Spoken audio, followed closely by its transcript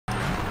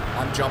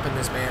I'm jumping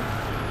this, man.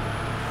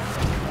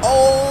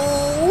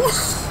 Oh!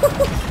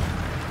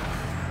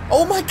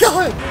 Oh my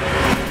god!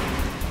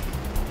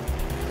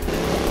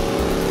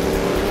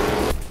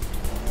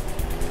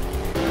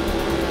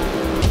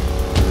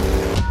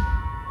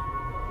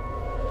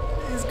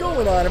 What is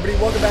going on,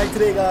 everybody? Welcome back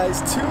today,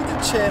 guys, to the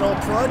channel.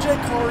 Project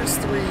Cars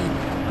 3.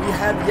 We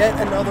have yet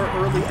another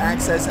early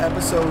access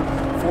episode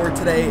for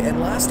today, and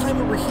last time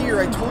we were here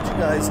I told you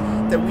guys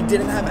that we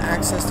didn't have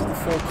access to the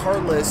full car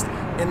list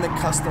in the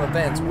custom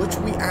events, which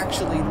we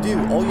actually do.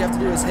 All you have to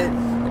do is hit,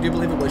 I do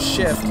believe it was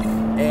shift,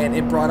 and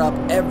it brought up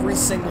every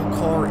single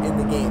car in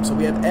the game. So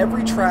we have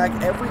every track,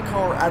 every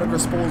car at our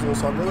disposal,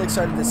 so I'm really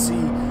excited to see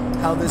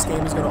how this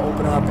game is going to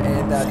open up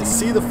and to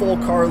see the full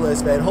car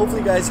list, man. Hopefully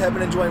you guys have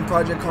been enjoying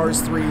Project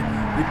Cars 3.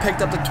 We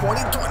picked up the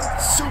 2020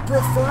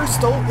 Supra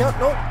first. Oh, yeah,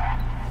 no.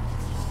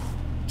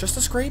 Just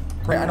a scrape.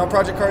 Right, I know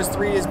Project Cars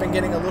 3 has been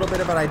getting a little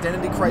bit of an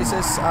identity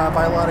crisis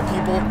by a lot of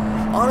people.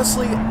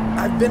 Honestly,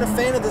 I've been a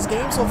fan of this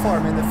game so far,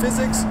 man. The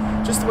physics,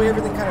 just the way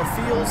everything kind of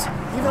feels.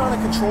 Even on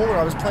a controller,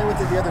 I was playing with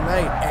it the other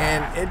night,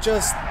 and it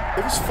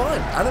was fun.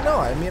 I don't know.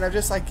 I mean, I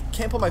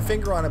can't put my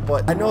finger on it,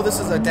 but I know this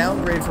is a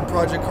downgrade from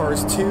Project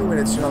Cars 2, and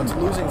it's, you know, it's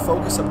losing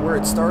focus of where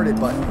it started.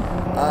 But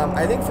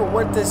I think for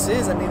what this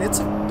is, I mean, it's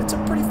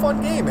a pretty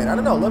fun game, man. I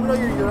don't know. Let me know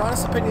your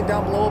honest opinion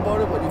down below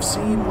about it, what you've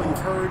seen, what you've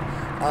heard.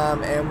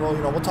 And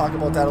we'll talk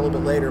about that a little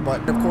bit later.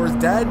 But of course,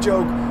 dad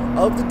joke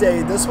of the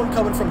day. This one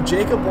coming from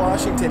Jacob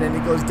Washington, and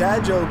he goes,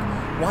 "Dad joke: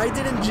 why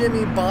didn't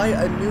Jimmy buy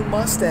a new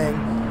Mustang?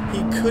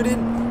 He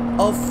couldn't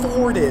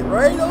afford it."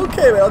 Right?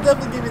 Okay, man. I'll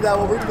definitely give you that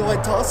one. We're gonna go ahead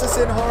and toss this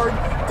in hard.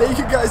 Thank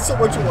you guys so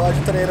much for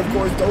watching today, and of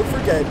course, don't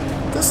forget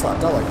to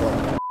slap that like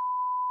button.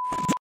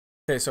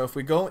 Okay, so if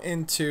we go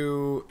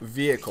into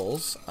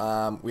vehicles,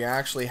 we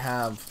actually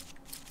have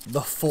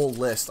the full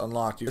list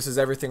unlocked. This is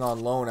everything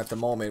on loan at the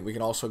moment. We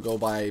can also go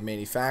by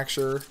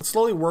manufacturer. Let's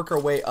slowly work our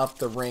way up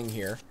the ring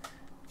here,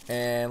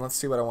 and let's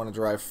see what I want to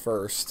drive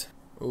first.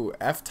 Ooh,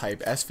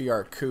 F-Type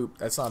SVR Coupe.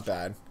 That's not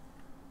bad.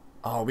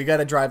 Oh, we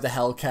gotta drive the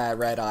Hellcat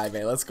Red Eye,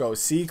 man. Let's go.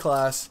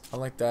 C-Class. I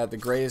like that. The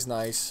gray is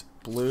nice.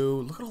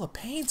 Blue. Look at all the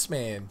paints,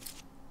 man.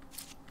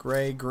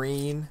 Gray,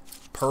 green,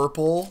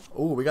 purple.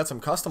 Ooh, we got some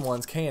custom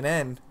ones.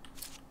 K&N.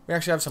 We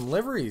actually have some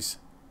liveries.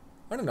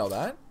 I didn't know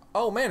that.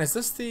 Oh man, is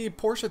this the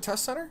Porsche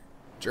Test Center?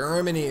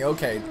 Germany.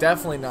 Okay,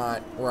 definitely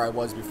not where I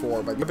was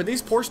before. But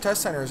these Porsche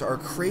Test Centers are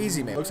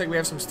crazy, man. Looks like we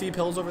have some steep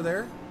hills over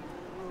there.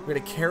 We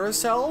got a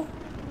carousel.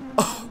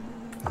 Oh,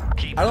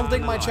 I don't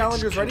think my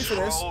Challenger's ready for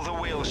this. Control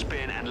the wheel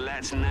spin and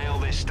let's nail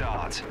this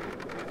start.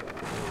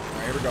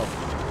 Alright, here we go.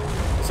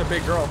 It's a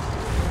big girl.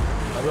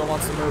 My wheel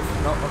wants to move.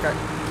 No, okay.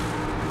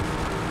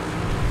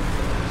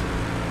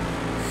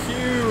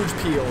 Huge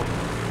peel.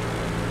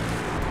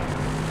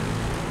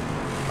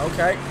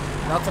 Okay.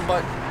 Nothing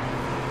but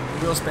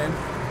wheel spin.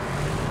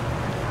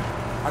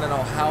 I don't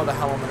know how the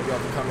hell I'm going to be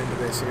able to come into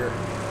this here.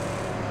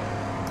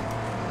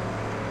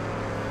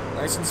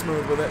 Nice and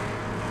smooth with it.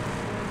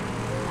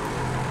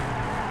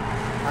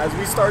 As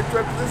we start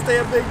drifting this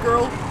damn big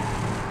girl.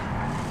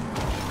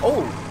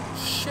 Oh,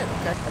 shit,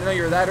 okay. I didn't know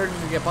you were that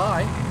urgent to get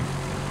by.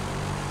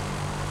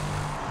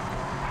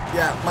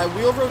 Yeah, my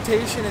wheel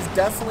rotation is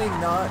definitely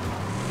not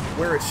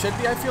where it should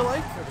be, I feel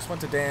like. I just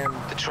went to damn...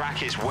 The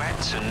track is wet,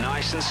 so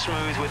nice and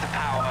smooth with the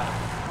power.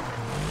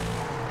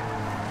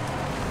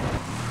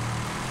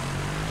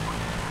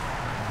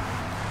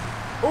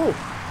 Oh!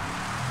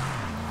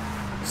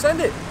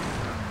 Send it!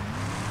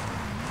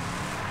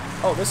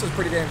 Oh, this is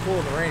pretty damn cool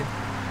in the rain.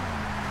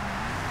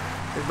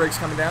 Big brakes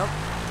coming down.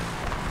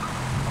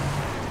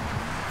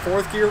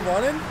 Fourth gear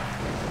running.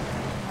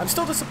 I'm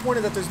still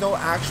disappointed that there's no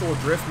actual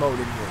drift mode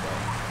in here,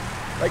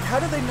 though. Like, how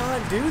did they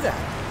not do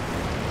that?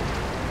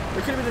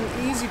 There could have been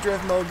an easy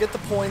drift mode, get the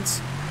points,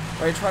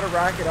 right, try to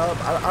rack it up.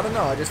 I don't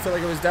know. I just feel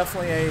like it was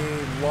definitely a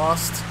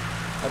lost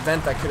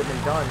event that could have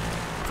been done.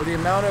 For the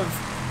amount of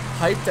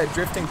hype that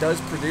drifting does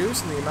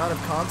produce and the amount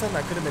of content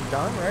that could have been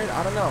done, right?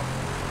 I don't know.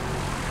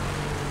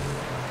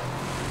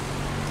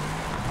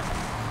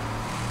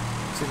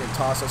 See if we can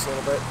toss us a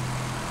little bit.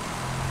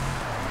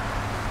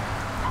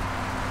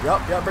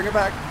 Yep, bring it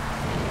back.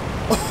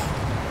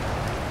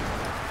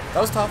 That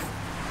was tough.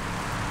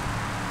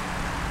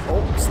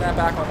 Oh, snap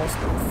back almost.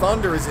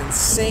 Thunder is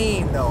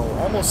insane, though.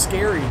 Almost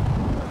scary.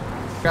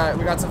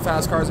 We got some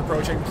fast cars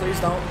approaching. Please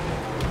don't.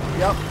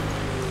 Yep.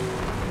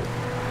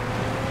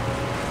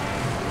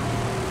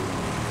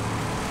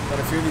 Let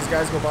a few of these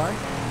guys go by.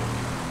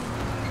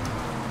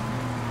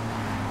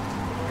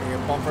 Gonna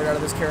get bumped right out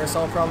of this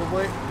carousel,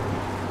 probably.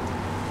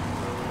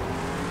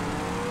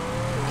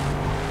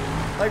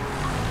 Like,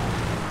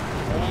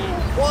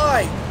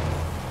 why?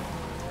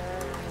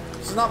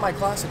 This is not my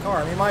classic car.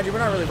 I mean, mind you, we're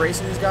not really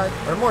racing these guys.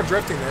 We're more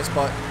drifting this,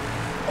 but...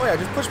 Oh yeah,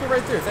 just push me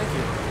right there. Thank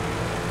you.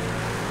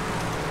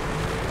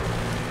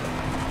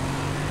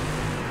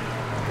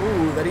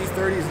 Ooh, that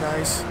E30 is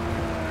nice.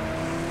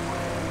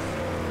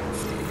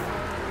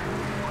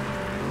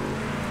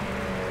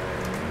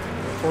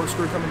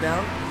 Corkscrew coming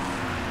down.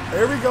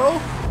 There we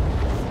go.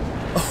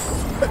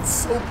 Oh, that's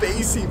so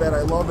bassy, man.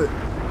 I love it.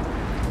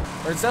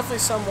 But it's definitely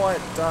somewhat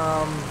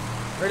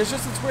Right,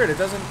 it's weird. It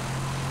doesn't,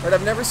 right,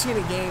 I've never seen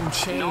a game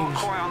change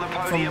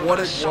from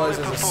what it was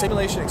as a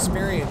simulation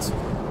experience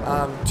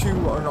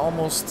to an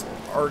almost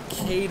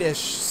arcade-ish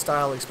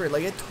style experience.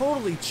 Like, it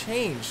totally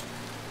changed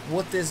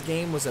what this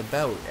game was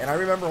about. And I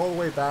remember all the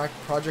way back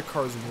Project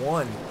Cars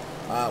 1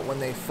 when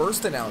they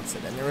first announced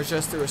it, and there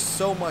was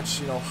so much,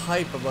 you know,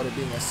 hype about it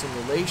being a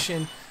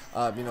simulation.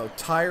 You know,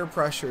 tire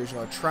pressures, you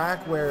know,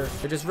 track wear,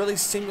 just really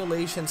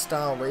simulation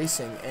style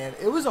racing, and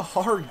it was a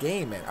hard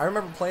game, man. I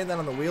remember playing that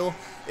on the wheel.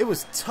 It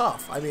was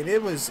tough. I mean,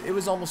 it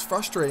was almost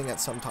frustrating at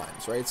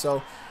sometimes, right?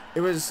 So it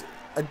was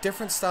a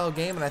different style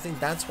game, and I think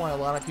that's why a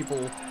lot of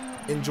people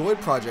enjoyed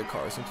Project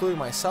Cars, including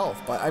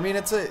myself. But I mean,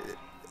 it's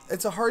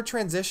a hard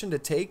transition to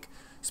take,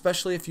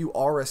 especially if you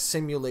are a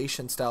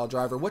simulation style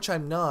driver, which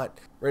I'm not,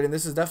 right? And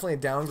this is definitely a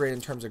downgrade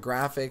in terms of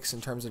graphics,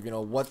 in terms of, you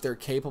know, what they're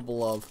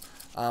capable of.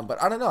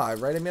 But I don't know,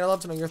 right? I mean, I'd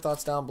love to know your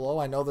thoughts down below.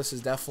 I know this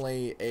is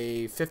definitely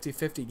a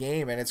 50-50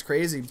 game, and it's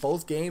crazy.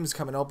 Both games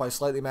coming out by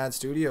Slightly Mad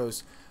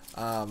Studios,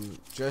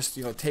 just,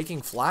 you know,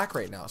 taking flack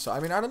right now. So, I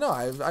mean, I don't know.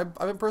 I've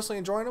been personally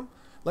enjoying them.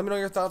 Let me know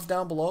your thoughts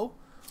down below.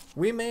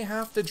 We may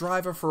have to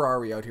drive a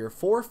Ferrari out here.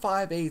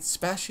 458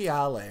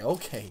 Speciale.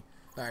 Okay.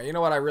 All right, you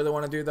know what I really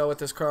want to do, though, with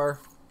this car?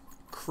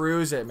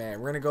 Cruise it, man.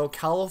 We're going to go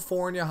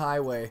California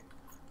Highway.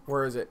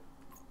 Where is it?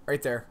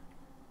 Right there.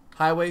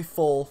 Highway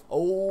full.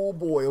 Oh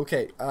boy,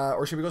 okay.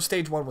 Or should we go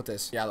stage 1 with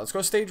this? Yeah, let's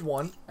go stage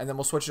 1, and then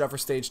we'll switch it up for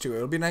stage 2.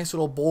 It'll be a nice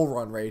little bull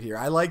run right here.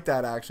 I like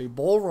that, actually.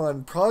 Bull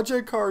run,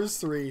 Project Cars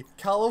 3,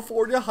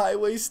 California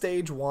Highway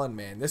stage 1,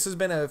 man. This has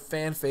been a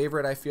fan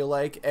favorite, I feel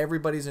like.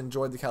 Everybody's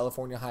enjoyed the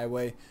California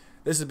Highway.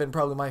 This has been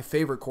probably my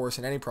favorite course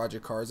in any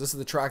Project Cars. This is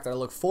the track that I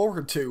look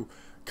forward to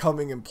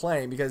coming and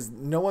playing, because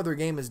no other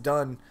game has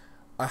done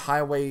a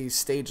highway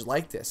stage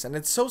like this. And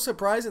it's so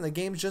surprising that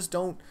games just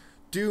don't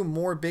do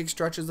more big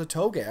stretches of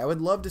toge. I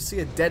would love to see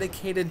a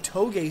dedicated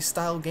toge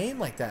style game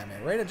like that,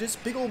 man, right? A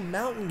just big old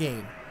mountain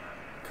game.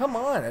 Come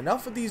on,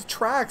 enough of these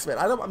tracks, man.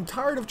 I'm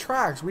tired of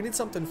tracks. We need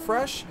something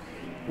fresh.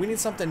 We need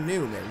something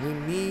new, man. We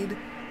need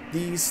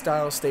these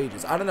style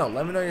stages. I don't know.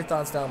 Let me know your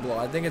thoughts down below.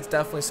 I think it's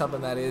definitely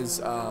something that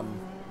is, right,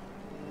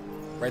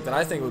 that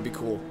I think would be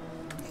cool.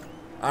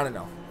 I don't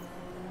know.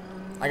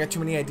 I got too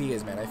many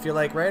ideas, man. I feel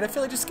like, right? I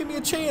feel like just give me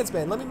a chance,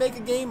 man. Let me make a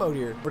game out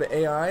here. We're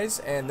to AIs,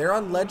 and they're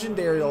on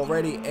Legendary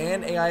already,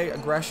 and AI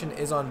aggression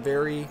is on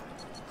very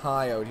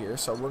high out here.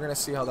 So we're gonna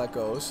see how that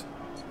goes.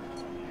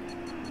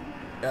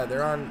 Yeah,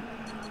 they're on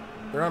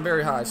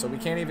very high, so we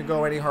can't even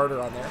go any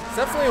harder on there. It's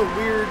definitely a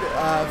weird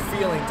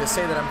feeling to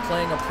say that I'm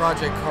playing a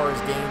Project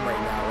Cars game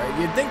right now, right?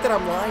 You'd think that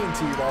I'm lying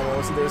to you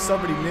almost, and there's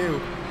somebody new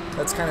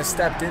that's kind of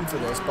stepped in for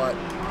this, but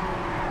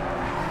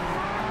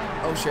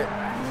oh shit.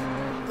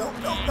 No.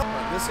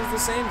 This is the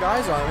same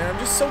guys on. I mean, I'm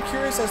just so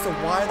curious as to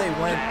why they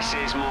went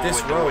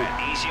this road.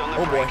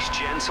 Oh boy.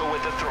 Gentle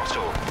with the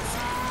throttle.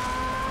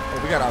 Oh,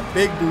 we got a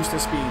big boost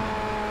of speed.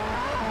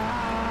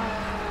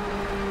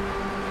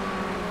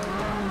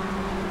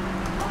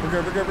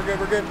 We're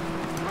good.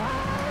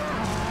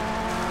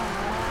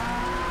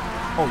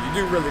 Oh, you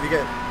do really to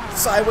get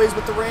sideways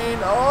with the rain.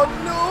 Oh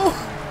no!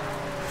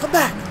 Come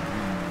back.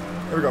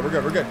 There we go.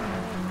 We're good.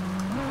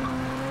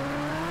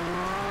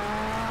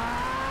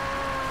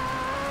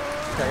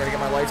 Okay, I gotta get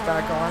my lights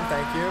back on,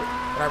 thank you.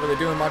 We're not really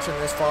doing much in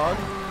this fog.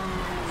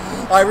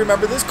 I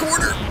remember this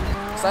corner!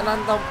 Is that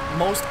not the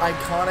most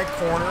iconic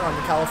corner on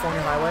the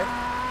California Highway?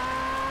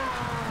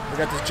 We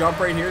got this jump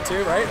right here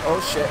too, right?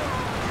 Oh shit.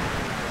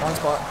 Wrong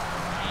spot.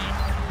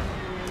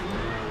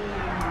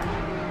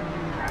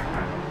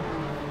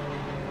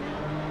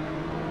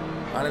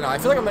 I don't know, I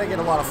feel like I'm gonna get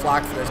a lot of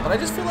flack for this, but I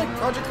just feel like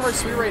Project Cars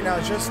 3 right now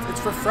is just,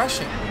 it's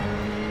refreshing.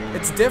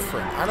 It's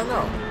different, I don't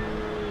know.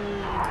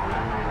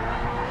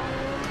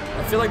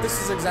 I feel like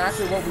this is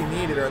exactly what we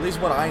needed, or at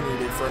least what I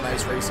needed for a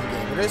nice racing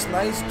game. It is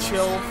nice,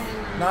 chill,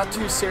 not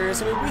too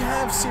serious. I mean, we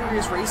have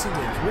serious racing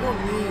games. We don't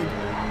need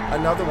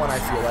another one, I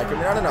feel like. I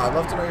mean, I don't know. I'd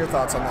love to know your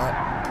thoughts on that.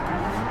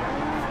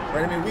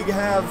 Right? I mean, we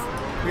have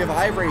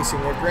iRacing,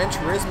 we have Gran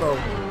Turismo.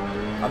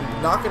 I'm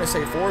not going to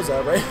say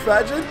Forza, right?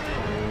 Imagine?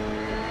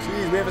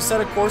 Jeez, we have a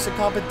set of Corsa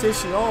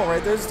Competition,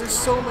 right? There's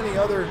so many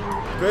other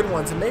good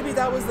ones. And maybe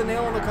that was the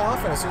nail in the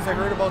coffin as soon as I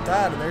heard about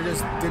that. And they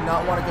just did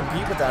not want to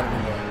compete with that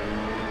anymore.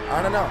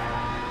 I don't know.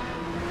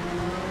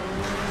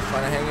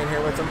 Trying to hang in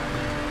here with them.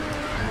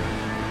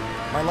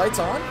 My lights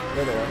on?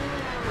 There they are.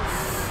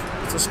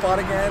 It's a spot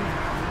again.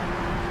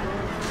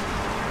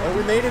 Oh,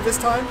 we made it this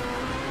time.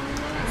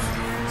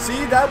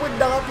 See, that would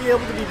not be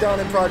able to be done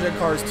in Project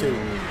Cars 2.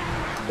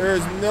 There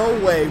is no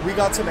way. We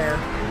got some air.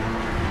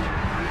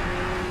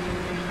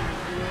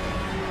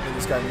 Let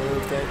this guy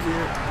move, thank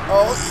you.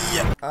 Oh,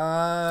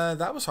 yeah.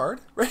 That was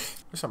hard.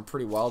 There's some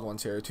pretty wild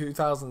ones here.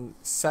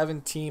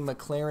 2017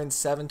 McLaren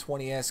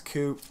 720S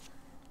Coupe.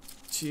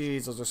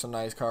 Jeez, those are some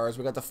nice cars.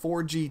 We got the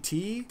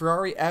 4GT.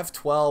 Ferrari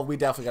F12. We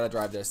definitely got to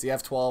drive this. The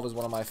F12 is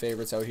one of my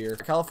favorites out here.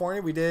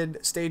 California, we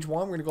did stage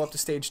 1. We're going to go up to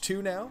stage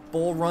 2 now.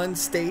 Bull Run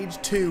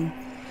stage 2.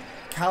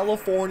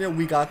 California,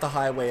 we got the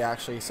highway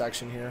actually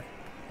section here.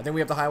 I think we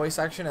have the highway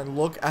section, and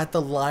look at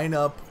the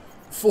lineup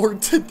for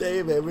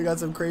today, man. We got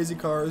some crazy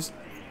cars.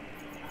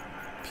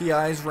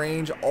 PIs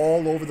range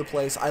all over the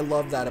place. I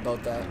love that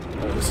about that.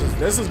 Oh,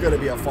 this is gonna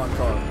be a fun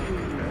car.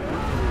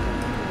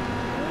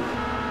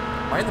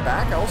 Am I in the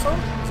back also?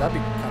 'Cause that'd be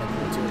kind of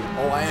cool too.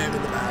 Oh, I am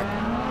in the back.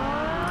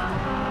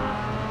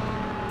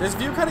 This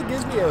view kind of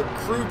gives me a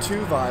Crew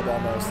 2 vibe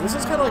almost. This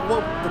is kind of like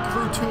what the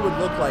Crew 2 would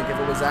look like if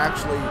it was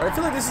actually... I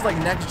feel like this is like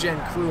next-gen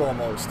Crew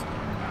almost.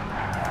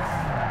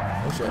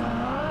 Oh shit.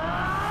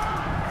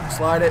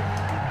 Slide it.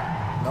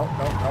 Nope,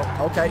 nope, nope.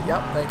 Okay,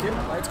 yep, thank you.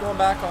 Lights going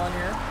back on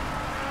here.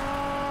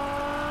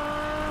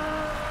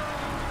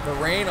 The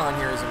rain on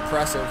here is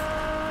impressive.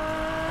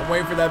 I'm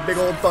waiting for that big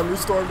old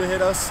thunderstorm to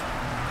hit us.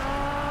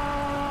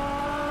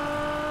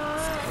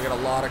 We got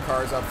a lot of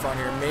cars up front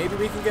here. Maybe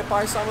we can get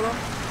by some of them.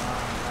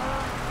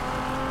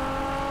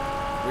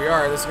 We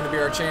are. This is going to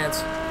be our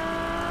chance.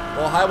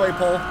 Little highway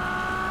pole.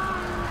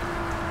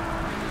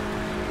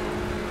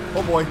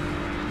 Oh boy.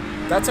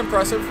 That's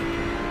impressive.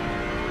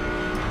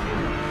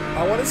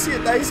 I want to see a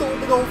nice old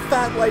big old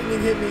fat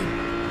lightning hit me.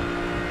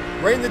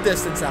 Right in the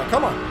distance now.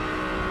 Come on.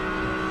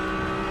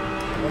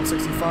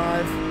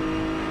 165.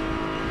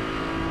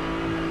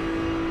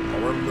 Oh,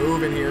 we're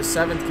moving here.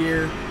 7th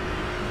gear.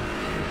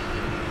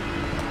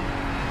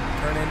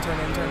 Turn in, turn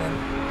in, turn in.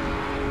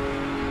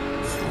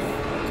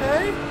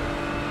 Okay.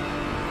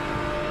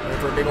 Wait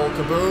for a big old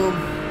kaboom.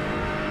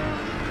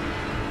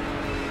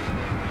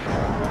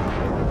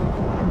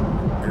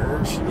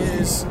 There she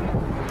is.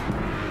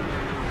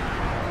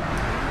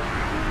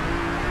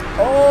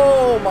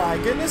 Oh my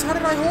goodness, how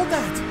did I hold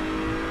that?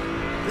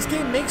 This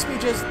game makes me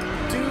just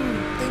do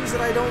things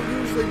that I don't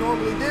usually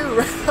normally do.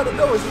 I don't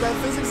know, is it that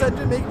physics that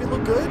did make me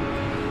look good?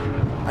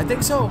 I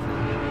think so.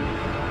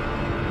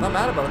 Not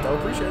mad about it though,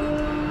 appreciate it.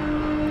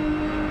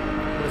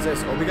 What is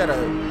this? Oh, we got a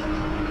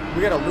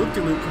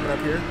loop-de-loop coming up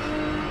here.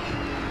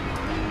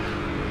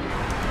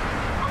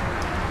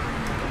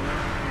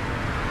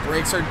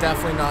 Brakes are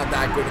definitely not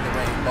that good in the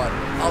rain, but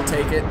I'll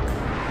take it.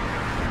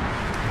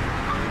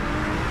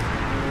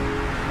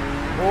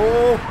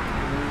 Oh!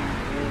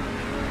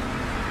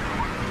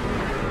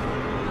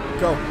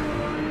 Go.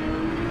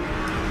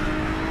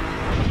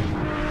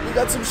 We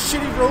got some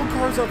shitty road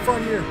cars up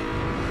front here.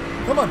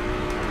 Come on.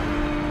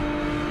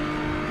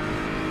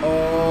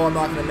 Oh, I'm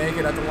not gonna make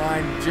it at the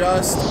line.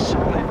 Just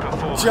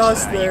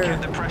there.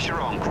 Kept the pressure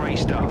on. Great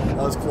stuff. That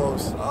was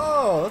close.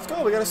 Oh, let's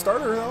go. We got a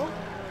starter though.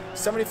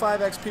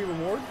 75 XP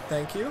reward.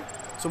 Thank you.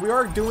 So we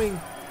are getting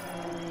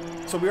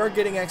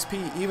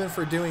XP even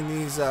for doing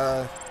these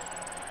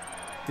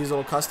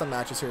little custom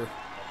matches here.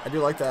 I do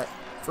like that.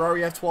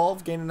 Ferrari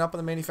F12 gaining up on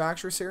the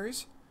manufacturer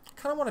series.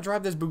 Kind of want to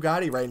drive this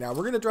Bugatti right now.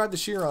 We're gonna drive the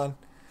Chiron.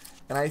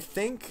 And I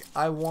think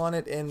I want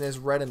it in this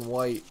red and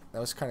white. That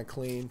was kind of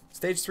clean.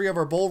 Stage 3 of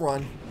our bull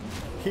run.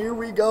 Here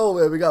we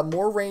go. We got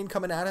more rain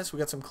coming at us. We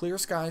got some clear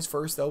skies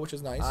first, though, which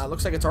is nice.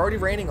 Looks like it's already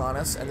raining on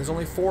us, and there's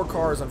only 4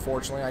 cars,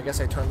 unfortunately. I guess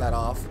I turned that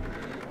off.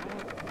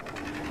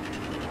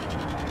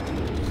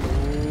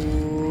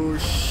 Ooh,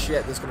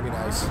 shit. This is going to be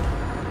nice.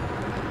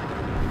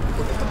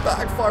 Look at the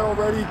backfire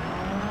already.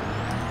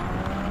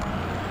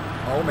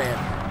 Oh, man.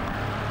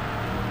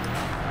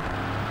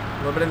 A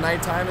little bit of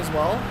nighttime as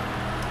well.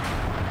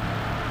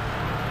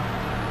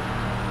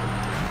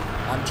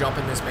 I'm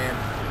jumping this, man.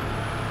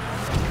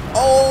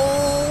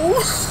 Oh!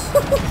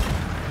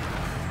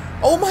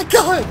 Oh my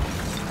god!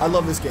 I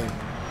love this game.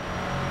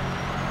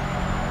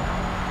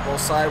 A little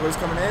sideways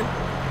coming in.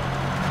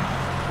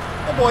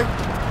 Oh boy.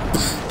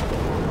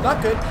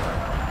 Not good.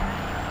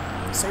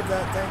 Save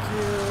that, thank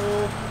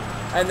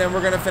you. And then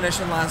we're gonna finish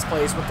in last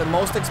place with the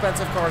most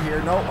expensive car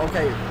here. No,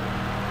 okay.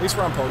 At least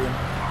we're on podium.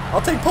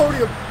 I'll take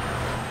podium.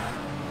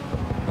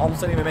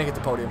 Almost didn't even make it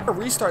to podium. I'm gonna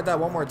restart that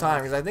one more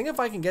time because I think if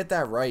I can get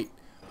that right.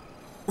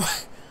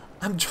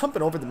 I'm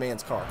jumping over the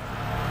man's car.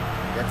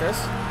 Get this?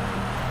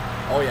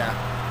 Oh yeah.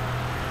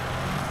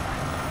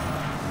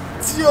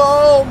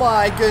 Oh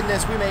my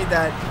goodness, we made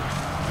that.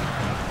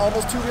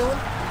 Almost 2-wheeling.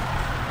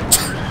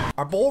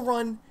 Our bull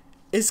run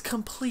is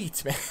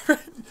complete, man.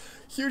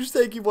 Huge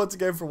thank you once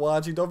again for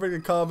watching. Don't forget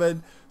to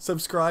comment,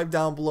 subscribe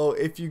down below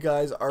if you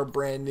guys are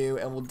brand new,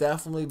 and we'll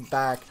definitely be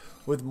back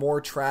with more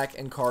track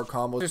and car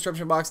combos.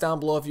 Description box down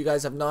below if you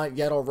guys have not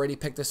yet already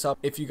picked this up,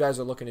 if you guys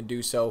are looking to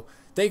do so.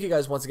 Thank you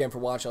guys once again for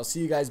watching. I'll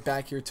see you guys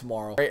back here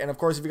tomorrow. And of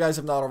course, if you guys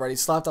have not already,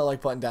 slap that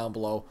like button down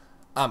below.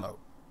 I'm out.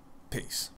 Peace.